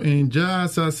to tell you in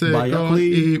just a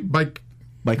second.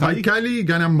 Baikali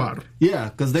Ganambar. Yeah,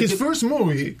 because his first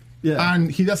movie,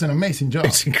 and he does an amazing job.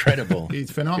 It's incredible.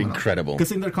 It's phenomenal. Incredible.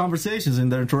 Because in their conversations, in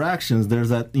their interactions, there's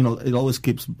that, it always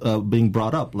keeps being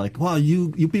brought up. Like, wow,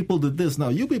 you people did this. Now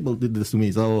you people did this to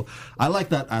me. So I like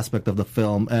that aspect of the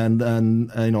film. And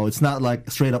it's not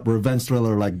like straight up revenge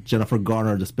thriller like Jennifer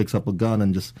Garner just picks up a gun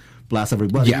and just blasts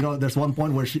everybody. Yeah. There's one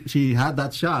point where she had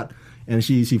that shot, and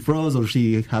she froze, or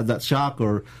she had that shock,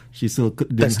 or she still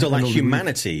didn't. There's still that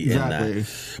humanity in there.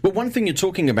 But one thing you're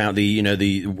talking about,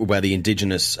 where the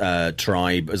indigenous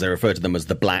tribe, as they refer to them as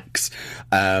the blacks,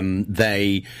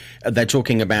 they're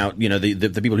talking about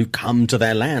the people who come to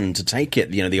their land to take it,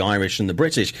 the Irish and the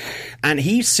British, and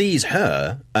he sees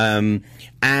her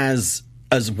as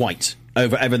white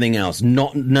over everything else,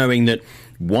 not knowing that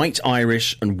white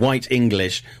Irish and white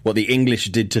English, what the English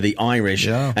did to the Irish,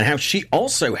 and how she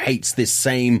also hates this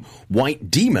same white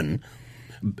demon,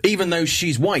 even though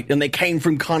she's white, and they came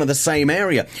from kind of the same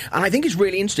area. And I think it's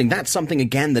really interesting. That's something,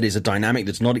 again, that is a dynamic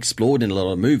that's not explored in a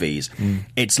lot of movies.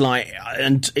 It's like,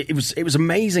 and it was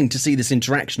amazing to see this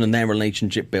interaction and their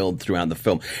relationship build throughout the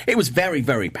film. It was very,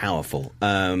 very powerful.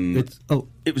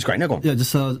 It was great. No, go on. Yeah,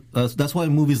 just that's why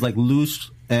movies like Loose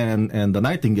and The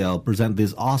Nightingale present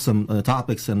these awesome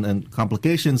topics and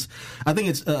complications. I think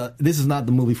this is not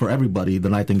the movie for everybody, The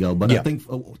Nightingale, but I think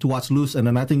to watch Loose and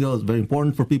The Nightingale is very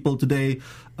important for people today.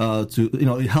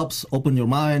 It helps open your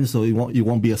mind, so you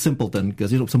won't be a simpleton,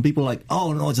 because some people are like,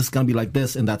 oh no, it's just gonna be like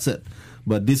this and that's it.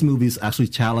 But these movies actually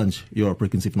challenge your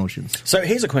preconceived notions. So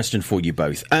here's a question for you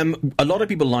both. A lot of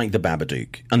people like The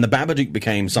Babadook, and The Babadook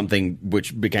became something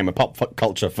which became a pop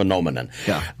culture phenomenon.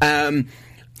 Yeah.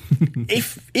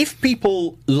 If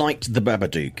people liked The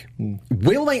Babadook,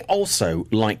 will they also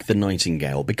like The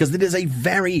Nightingale? Because it is a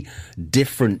very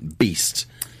different beast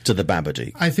to The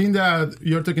Babadook. I think that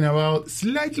you're talking about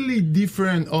slightly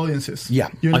different audiences. Yeah,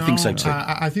 I think so too.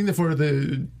 I think that for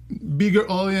the bigger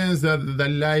audience that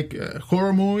like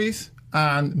horror movies,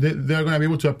 and they're going to be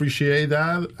able to appreciate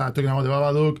that. Talking about The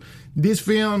Babadook, this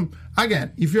film,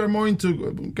 again, if you're more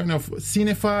into kind of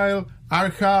cinephile,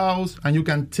 art house, and you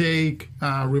can take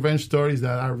revenge stories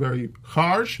that are very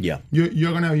harsh, you're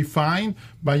going to be fine,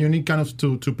 but you need kind of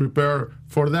to prepare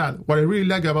for that. What I really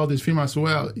like about this film as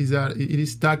well is that it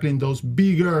is tackling those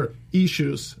bigger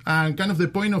issues, and kind of the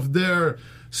point of their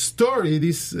story,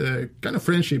 this kind of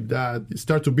friendship that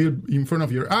start to build in front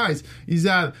of your eyes, is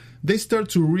that they start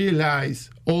to realize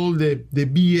all the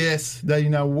BS that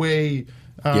in a way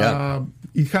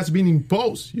it has been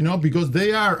imposed, because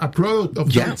they are a product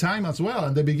of their time as well.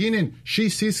 At the beginning, she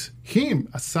sees him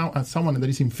as someone that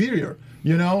is inferior,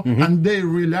 and they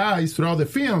realize throughout the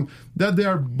film that they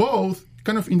are both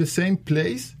kind of in the same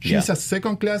place. She's a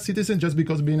second-class citizen just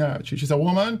because she's a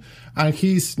woman, and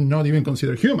he's not even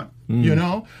considered human,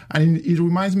 And it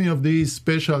reminds me of this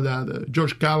special that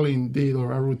George Carlin did,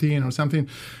 or a routine or something,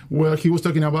 where he was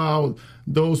talking about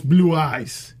those blue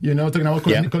eyes, talking about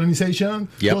colonization,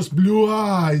 those blue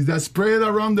eyes that spread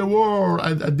around the world.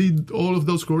 I did all of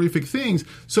those horrific things.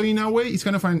 So in a way, it's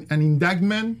kind of an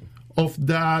indictment of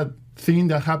that thing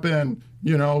that happened,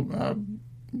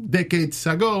 decades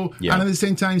ago, Yeah. and at the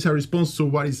same time, it's a response to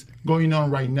what is going on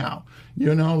right now.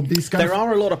 This kind There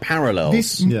are a lot of parallels.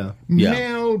 this Yeah.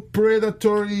 male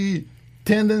predatory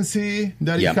tendency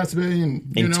that Yeah. it has been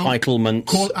Entitlement,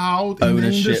 called out in the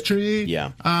ownership. industry.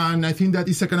 Yeah. And I think that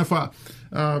is a kind of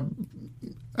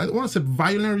I don't want to say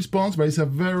violent response, but it's a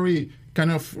very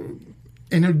kind of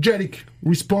energetic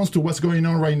response to what's going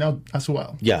on right now as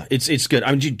well. Yeah, it's good.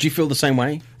 I mean, do you feel the same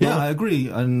way? Yeah, I agree,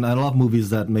 and I love movies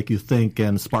that make you think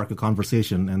and spark a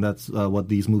conversation, and that's what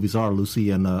these movies are. Luce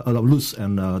and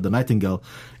The Nightingale,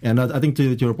 and I think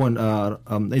to your point,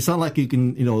 it's not like you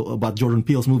can about Jordan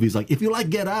Peele's movies. Like if you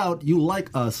like Get Out, you like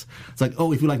Us. It's like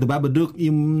if you like The Babadook,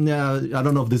 I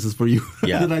don't know if this is for you.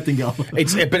 Yeah. The Nightingale.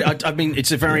 But I mean,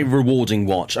 it's a very rewarding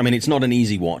watch. I mean, it's not an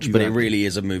easy watch, but it Exactly. really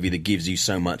is a movie that gives you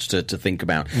so much to think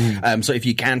about. So if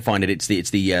you can find it, it's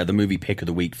the movie pick of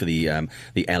the week for the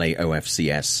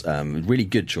LAOFCS. Really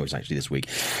good choice actually this week.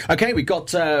 Okay, we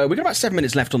got about 7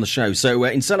 minutes left on the show. So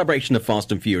in celebration of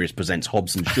Fast and Furious presents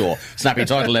Hobbs and Shaw, snappy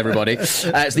title, everybody. It's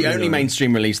the only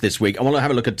mainstream release this week. I want to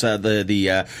have a look at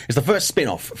it's the first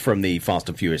spin-off from the Fast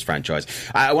and Furious franchise.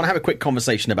 I want to have a quick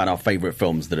conversation about our favourite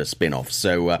films that are spin-offs.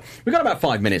 So we've got about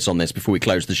 5 minutes on this before we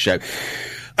close the show.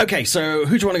 Okay, so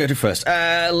who do you want to go to first?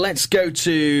 Let's go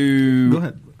to... Go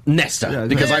ahead. Nesta, Yeah, go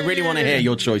because ahead. I really want to hear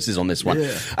your choices on this one.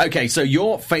 Yeah. Okay, so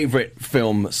your favourite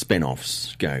film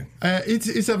spin-offs. Go.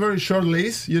 It's a very short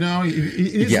list,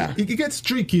 It gets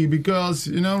tricky because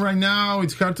right now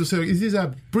it's hard to say is this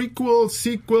a prequel,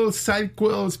 sequel,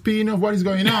 sidequel, spin-off? What is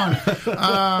going on?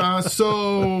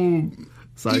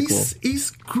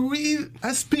 Is Creed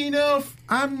a spin-off?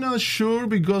 I'm not sure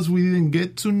because we didn't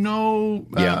get to know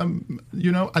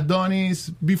Adonis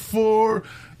before.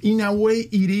 In a way,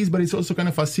 it is, but it's also kind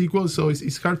of a sequel, so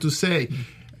it's hard to say.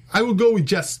 I will go with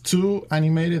just 2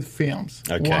 animated films.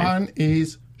 Okay. One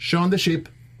is Shaun the Sheep.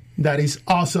 That is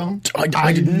awesome.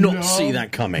 I did not see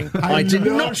that coming. I did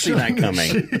not see that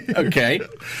coming. Okay.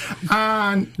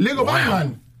 And Lego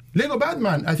Batman. Lego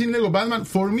Batman. I think Lego Batman,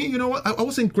 for me, you know what? I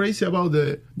wasn't crazy about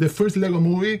the first Lego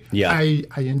movie. Yeah. I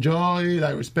enjoy it, I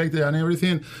respect it and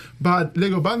everything. But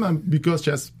Lego Batman, because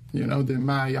just,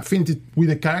 my affinity with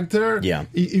the character, Yeah.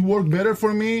 it worked better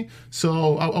for me.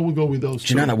 So I will go with those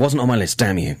Do you know, two. that wasn't on my list.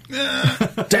 Damn you.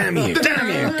 Damn you. Damn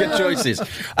you. Good choices.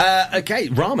 Okay,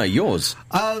 Rama, yours.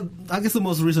 I guess the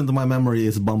most recent to my memory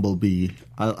is Bumblebee.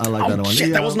 I like that Oh, one. shit,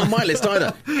 Yeah. that wasn't on my list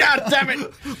either. God damn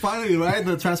it. Finally, right?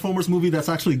 The Transformers movie that's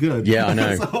actually good. Yeah, I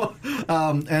know.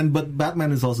 But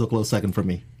Batman is also a close second for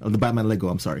me. The Batman Lego,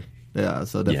 I'm sorry. Yeah,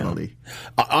 so definitely.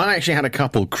 I actually had a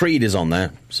couple. Creed is on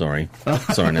there. Sorry,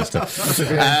 Nesta. That's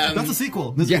a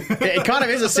sequel. Yeah, it kind of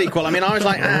is a sequel. I mean, I was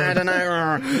like, I don't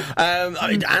know.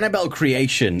 Annabelle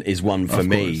Creation is one for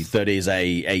me course. that is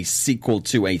a sequel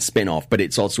to a spin-off, but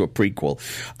it's also a prequel.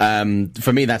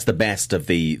 For me, that's the best of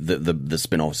the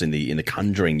spin-offs in the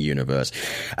Conjuring universe.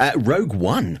 Rogue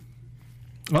One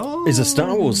is a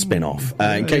Star Wars spin-off.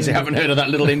 In case you haven't heard of that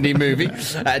little indie movie,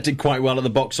 it did quite well at the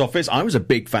box office. I was a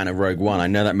big fan of Rogue One. I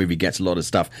know that movie gets a lot of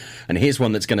stuff. And here's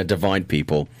one that's going to divide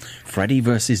people. Freddy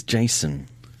versus Jason.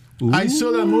 I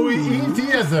saw that movie in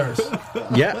theaters.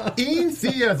 Yeah. In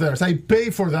theaters. I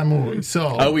paid for that movie.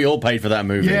 So Oh, we all paid for that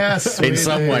movie. Yes, In we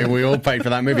some did. way, we all paid for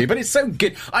that movie. But it's so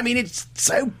good. I mean, it's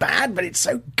so bad, but it's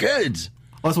so good.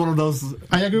 That's one of those.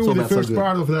 I agree so with the bad, so first good.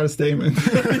 part of that statement.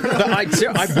 But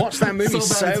I've watched that movie So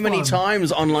so, bad, it's many fun.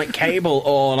 times on like cable,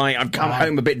 or like I've come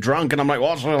home a bit drunk and I'm like,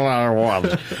 what's what I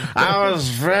want? I was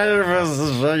Freddy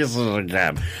versus Jason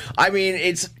again. I mean,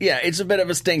 it's a bit of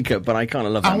a stinker, but I kind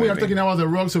of love that And we are movie. talking about The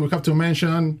Rock, so we have to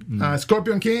mention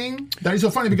Scorpion King. That is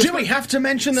so funny because Do we have to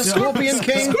mention the Scorpion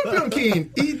King? Scorpion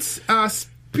King. It's a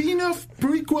spin-off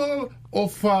prequel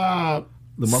of a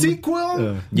Mummy?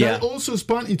 sequel Yeah. that also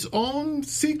spun its own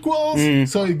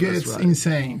sequels. So it gets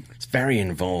insane. It's very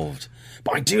involved.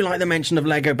 But I do like the mention of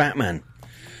Lego Batman.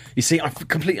 You see, I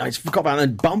forgot about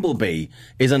that. Bumblebee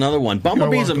is another one.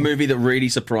 Bumblebee is a welcome. movie that really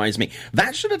surprised me.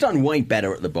 That should have done way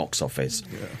better at the box office.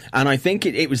 Yeah. And I think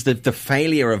it was the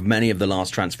failure of many of the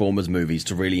last Transformers movies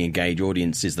to really engage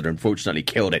audiences that unfortunately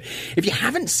killed it. If you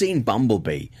haven't seen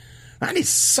Bumblebee, that is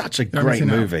such a great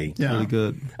movie. Yeah. Really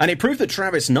good. And it proved that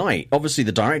Travis Knight, obviously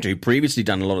the director who previously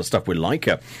done a lot of stuff with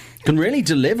Leica, can really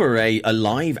deliver a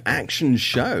live action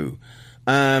show.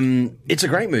 It's a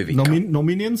great movie. No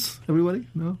Minions, everybody?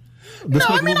 No? No,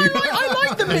 I mean, I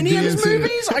like the Minions see it.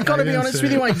 movies. I got to I be didn't honest see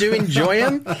with you, it. I do enjoy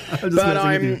them. But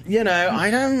messing with you. I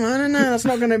don't know. That's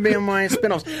not going to be on my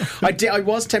spin-offs. I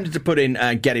was tempted to put in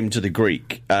Get Him to the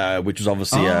Greek, which was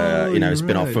obviously a you're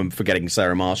spin-off right. from Forgetting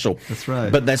Sarah Marshall. That's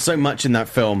right. But there's so much in that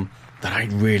film that I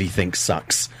really think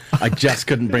sucks. I just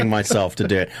couldn't bring myself to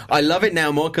do it. I love it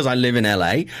now more because I live in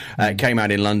LA. It came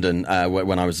out in London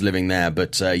when I was living there.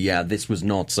 But yeah, this was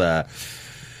not...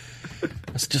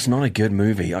 it's just not a good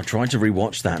movie. I tried to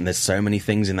rewatch that, and there's so many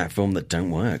things in that film that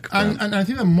don't work. And I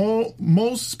think that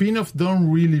most spin-offs don't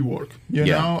really work. You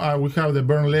know, we have the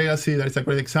Bourne Legacy. That is a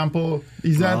great example.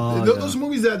 Is that those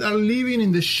movies that are living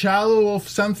in the shadow of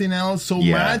something else so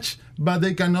much, but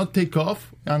they cannot take off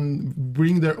and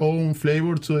bring their own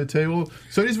flavor to the table.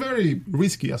 So it's very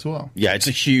risky as well. Yeah, it's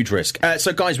a huge risk.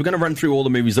 So, guys, we're going to run through all the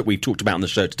movies that we've talked about on the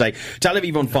show today. Tel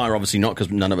Aviv on Fire, obviously not,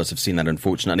 because none of us have seen that,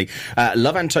 unfortunately.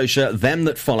 Love Antosha, Them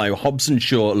That Follow, Hobbs &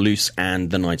 Shaw, Loose, and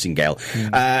The Nightingale.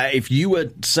 If you were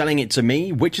selling it to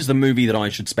me, which is the movie that I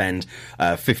should spend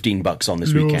 $15 on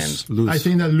this weekend? Loose. I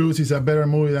think that Loose is a better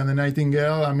movie than The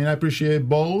Nightingale. I mean, I appreciate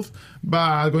both.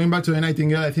 But going back to The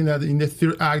Nightingale, I think that in the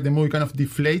third act, the movie kind of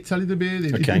deflates a little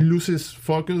bit. It loses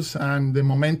focus and the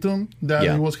momentum that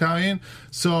it was having.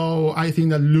 So I think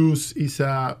that Loose is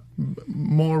a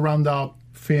more round-out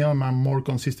film and more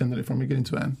consistent from beginning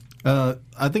to end.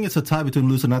 I think it's a tie between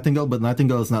Loose and Nightingale, but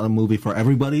Nightingale is not a movie for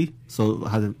everybody, so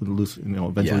how did Loose,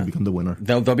 eventually become the winner?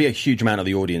 There'll be a huge amount of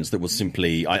the audience that will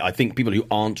simply, I think people who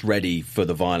aren't ready for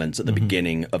the violence at the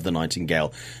beginning of The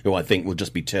Nightingale, who I think will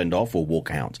just be turned off or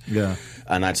walk out. Yeah.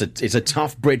 And it's a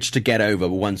tough bridge to get over,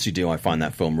 but once you do, I find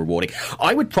that film rewarding.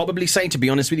 I would probably say, to be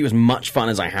honest with you, as much fun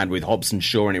as I had with Hobbs &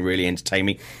 Shaw, and it really entertained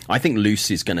me, I think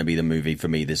Loose is going to be the movie for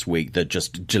me this week that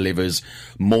just delivers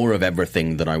more of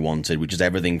everything that I wanted, which is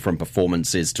everything from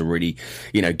performances to really,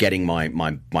 getting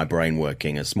my brain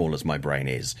working, as small as my brain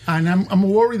is. And I'm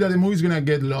worried that the movie's going to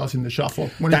get lost in the shuffle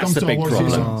when it comes to award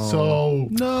season. So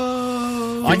no.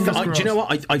 Do you know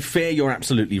what? I fear you're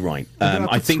absolutely right.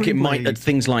 I think it might, at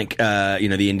things like the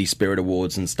Indie Spirit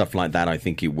Awards and stuff like that, I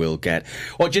think it will get.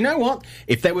 Or do you know what?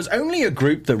 If there was only a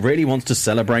group that really wants to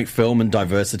celebrate film and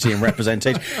diversity and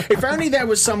representation, if only there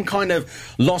was some kind of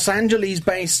Los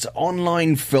Angeles-based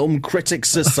online film critics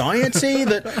society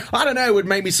that, I don't know, would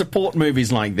maybe support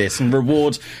movies like this and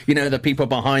reward, the people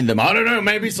behind them. I don't know,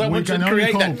 maybe someone should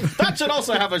create that. That should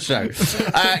also have a show.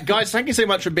 Guys, thank you so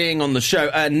much for being on the show.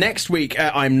 Next week,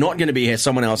 I'm not going to be here.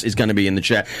 Someone else is going to be in the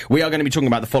chair. We are going to be talking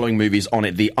about the following movies on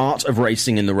it: The Art of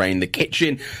Racing in the Rain, The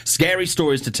Kitchen, Scary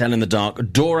Stories to Tell in the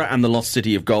Dark, Dora and the Lost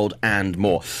City of Gold, and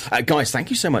more. Guys, thank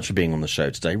you so much for being on the show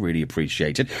today. Really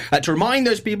appreciate it. To remind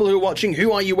those people who are watching,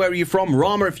 who are you, where are you from?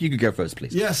 Rama, if you could go first,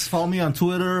 please. Yes, follow me on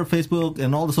Twitter, Facebook,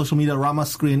 and all the social media,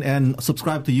 Ramascreen, and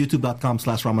subscribe to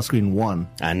youtube.com/Ramascreen1.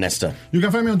 And Nestor. You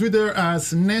can find me on Twitter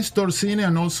as Nestor Cine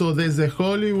and also Desde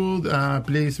Hollywood.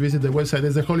 Please visit the website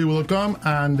desdehollywood.com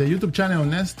and the YouTube channel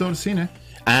Nestor Cine.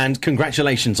 And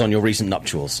congratulations on your recent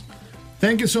nuptials.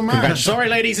 Thank you so much. Sorry,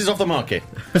 ladies, it's off the market.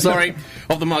 Sorry,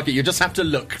 off the market. You just have to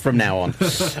look from now on.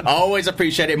 I always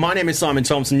appreciate it. My name is Simon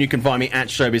Thompson. You can find me at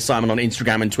Showbiz Simon on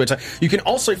Instagram and Twitter. You can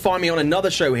also find me on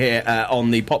another show here on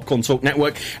the Popcorn Talk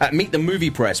Network, Meet the Movie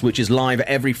Press, which is live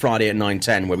every Friday at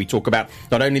 9:10, where we talk about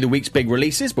not only the week's big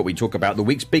releases, but we talk about the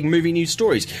week's big movie news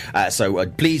stories. So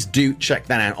please do check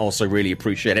that out. Also, really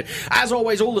appreciate it. As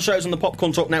always, all the shows on the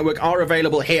Popcorn Talk Network are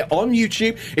available here on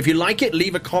YouTube. If you like it,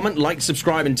 leave a comment, like,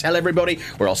 subscribe, and tell everybody.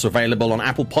 We're also available on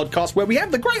Apple Podcasts, where we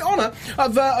have the great honour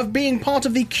of being part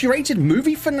of the curated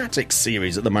Movie Fanatics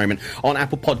series at the moment on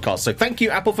Apple Podcasts. So thank you,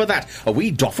 Apple, for that. A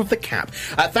wee doff of the cap.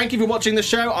 Thank you for watching the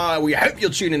show. We hope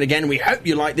you'll tune in again. We hope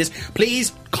you like this.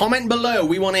 Please comment below.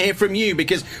 We want to hear from you,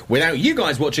 because without you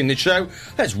guys watching the show,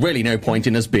 there's really no point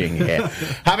in us being here.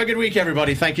 Have a good week,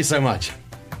 everybody. Thank you so much.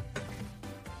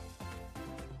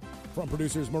 From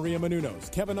producers Maria Menounos,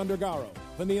 Kevin Undergaro,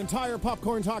 and the entire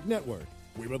Popcorn Talk Network,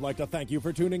 we would like to thank you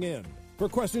for tuning in. For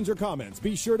questions or comments,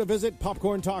 be sure to visit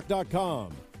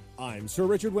popcorntalk.com. I'm Sir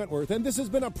Richard Wentworth, and this has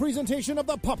been a presentation of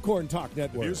the Popcorn Talk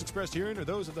Network. The views expressed herein are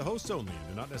those of the hosts only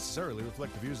and do not necessarily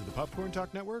reflect the views of the Popcorn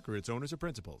Talk Network or its owners or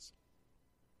principals.